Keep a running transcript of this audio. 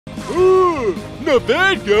Ooh, not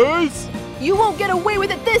bad, guys. You won't get away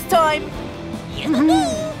with it this time.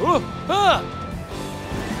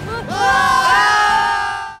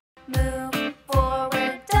 Move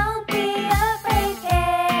forward, don't be afraid,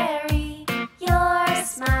 carry your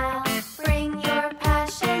smile, bring your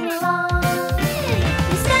passion along.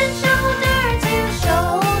 You stand shoulder to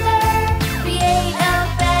shoulder, create a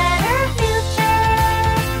better future.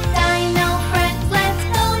 Dino friends, let's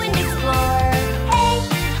go and explore. Hey,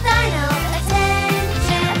 Dino, attention!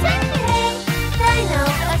 Hey, Dino,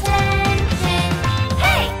 attention!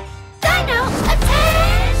 Hey, Dino,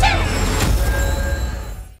 attention!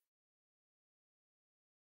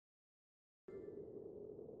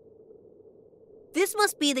 This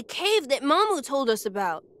must be the cave that Mamu told us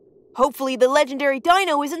about. Hopefully the legendary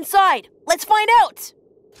dino is inside. Let's find out!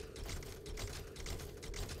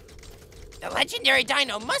 The legendary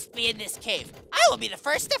dino must be in this cave. I will be the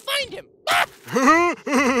first to find him.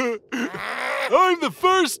 I'm the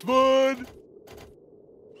first one.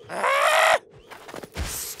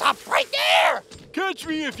 Stop right there! Catch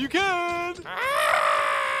me if you can.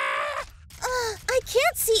 I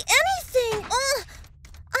can't see anything.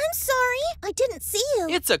 I'm sorry. I didn't see you.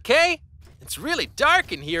 It's okay. It's really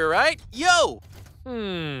dark in here, right? Yo!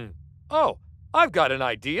 Oh, I've got an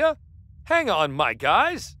idea. Hang on, my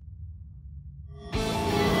guys.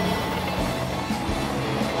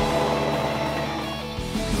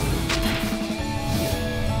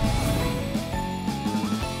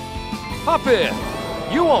 Hop in.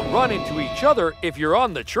 You won't run into each other if you're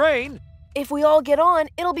on the train. If we all get on,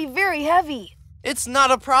 it'll be very heavy. It's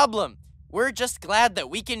not a problem. We're just glad that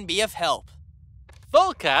we can be of help.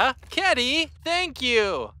 Volka, Ketty, thank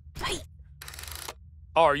you.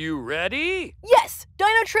 Are you ready? Yes!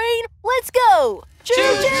 Dino train, let's go!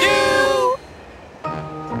 Choo-choo!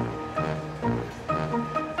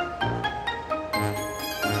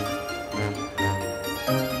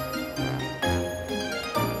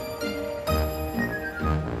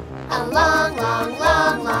 A long, long,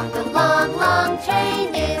 long, long, the long, long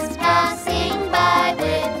train is passing by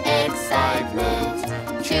with excitement.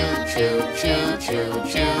 Choo, choo, choo, choo,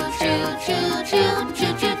 choo, choo, choo, choo,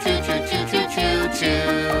 choo, choo, choo, choo, choo, choo, choo, choo.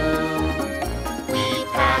 We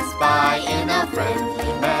pass by in a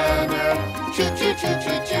friendly manner. Choo, choo, choo,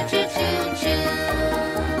 choo, choo, choo, choo, choo.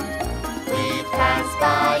 We pass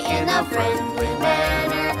by in a friendly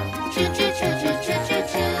manner. Choo, choo, choo, choo, choo, choo,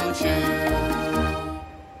 choo, choo.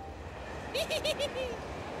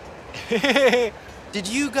 Did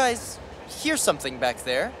you guys hear something back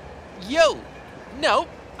there? Yo! No,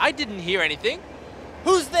 I didn't hear anything.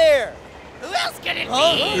 Who's there? Who else can it be?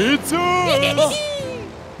 It's us.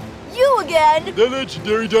 You again! The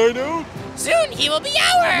legendary dino. Soon he will be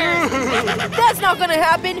ours! That's not gonna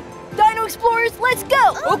happen! Dino Explorers, let's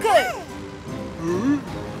go! Okay!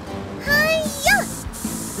 Hi-ya!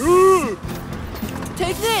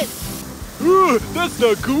 Take this! That's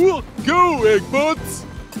not cool. Go, egg butts.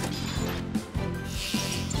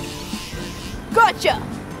 Gotcha!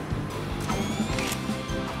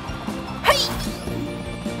 Hey!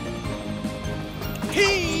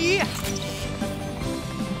 Hey!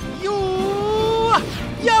 Yo!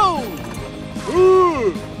 Yo!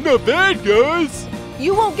 Ooh, not bad, guys.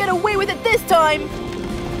 You won't get away with it this time!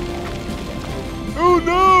 Oh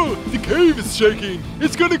no, the cave is shaking.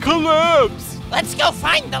 It's gonna collapse. Let's go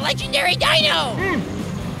find the legendary dino!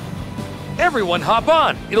 Everyone hop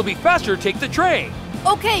on. It'll be faster to take the train.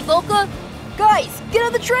 Okay, Volka. Guys, get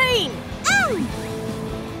on the train!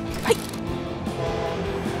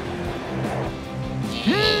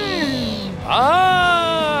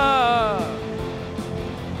 Ah!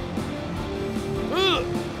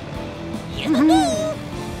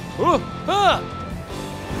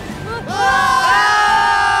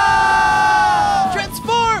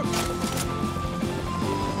 Transform!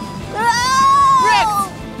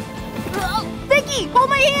 Vicky, hold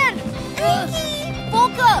my hand! Vicky!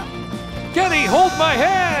 Volka! Kenny, hold my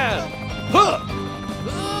hand! Huh!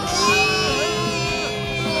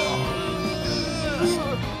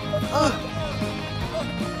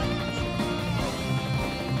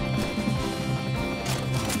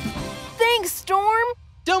 Thanks, Storm!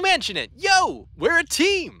 Don't mention it. Yo! We're a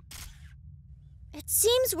team! It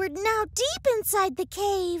seems we're now deep inside the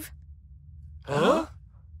cave. Huh?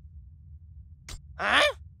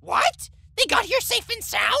 Huh? What? They got here safe and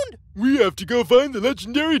sound? We have to go find the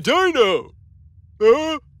legendary dino.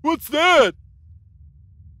 What's that?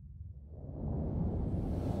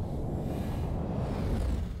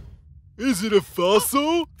 Is it a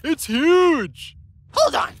fossil? It's huge.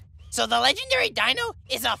 Hold on. So the legendary dino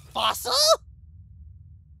is a fossil?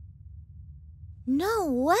 No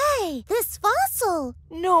way! This fossil!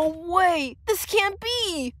 No way! This can't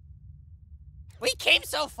be! We came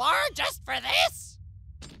so far just for this?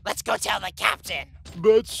 Let's go tell the captain.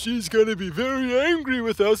 But she's gonna be very angry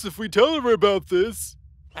with us if we tell her about this.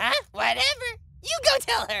 Huh? Whatever. You go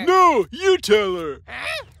tell her. No, you tell her.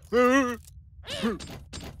 Huh?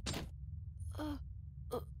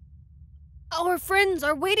 Our friends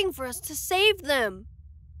are waiting for us to save them.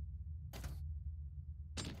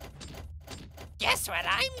 Guess what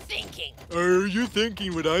I'm thinking? Are you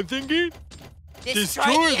thinking what I'm thinking?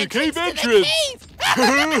 Destroy the cave to the entrance.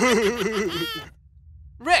 cave.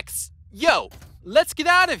 Rex, yo, let's get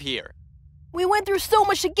out of here. We went through so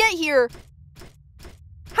much to get here.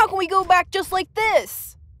 How can we go back just like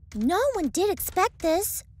this? No one did expect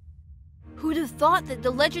this. Who'd have thought that the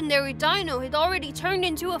legendary dino had already turned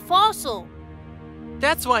into a fossil?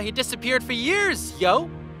 That's why he disappeared for years, yo.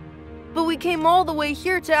 But we came all the way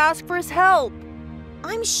here to ask for his help.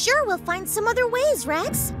 I'm sure we'll find some other ways,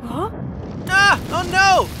 Rex. Huh? Ah, oh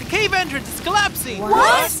no! The cave entrance is collapsing!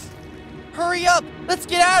 What? Hurry up! Let's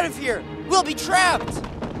get out of here! We'll be trapped!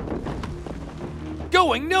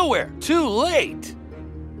 Going nowhere. Too late.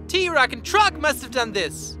 T-Rock and Truck must have done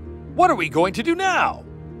this. What are we going to do now?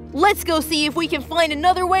 Let's go see if we can find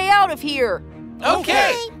another way out of here.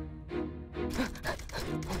 Okay.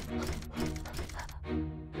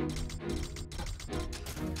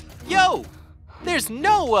 Yo! There's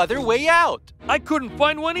no other way out. I couldn't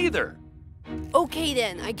find one either. Okay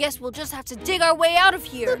then, I guess we'll just have to dig our way out of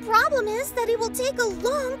here. The problem is that it will take a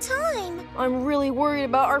long time. I'm really worried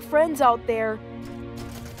about our friends out there.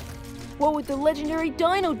 What would the legendary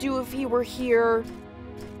dino do if he were here?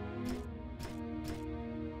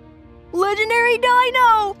 Legendary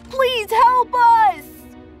Dino! Please help us!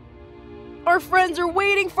 Our friends are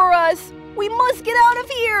waiting for us! We must get out of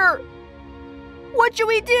here! What should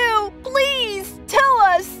we do? Please, tell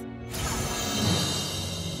us!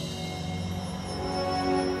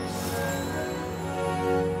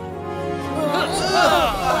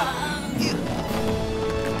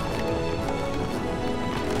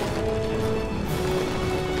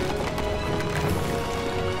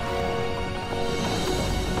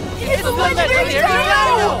 It's the legendary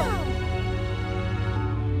dino!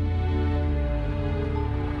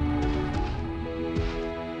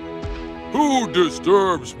 Who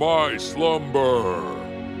disturbs my slumber?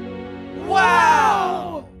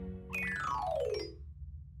 Wow!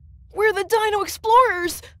 We're the Dino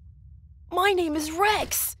Explorers! My name is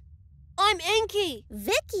Rex. I'm Enki.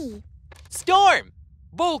 Vicky. Storm!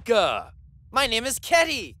 Volca! My name is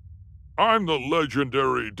Ketty. I'm the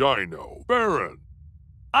legendary dino, Baron.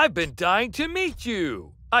 I've been dying to meet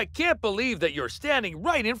you. I can't believe that you're standing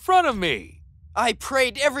right in front of me. I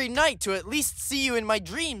prayed every night to at least see you in my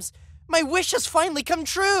dreams. My wish has finally come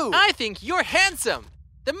true. I think you're handsome.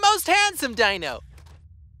 The most handsome dino.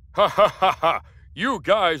 Ha ha ha ha! You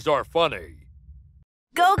guys are funny.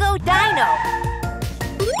 GOGODINO!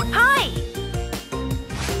 Hi!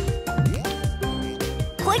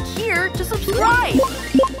 Click here to subscribe!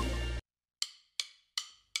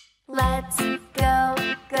 Let's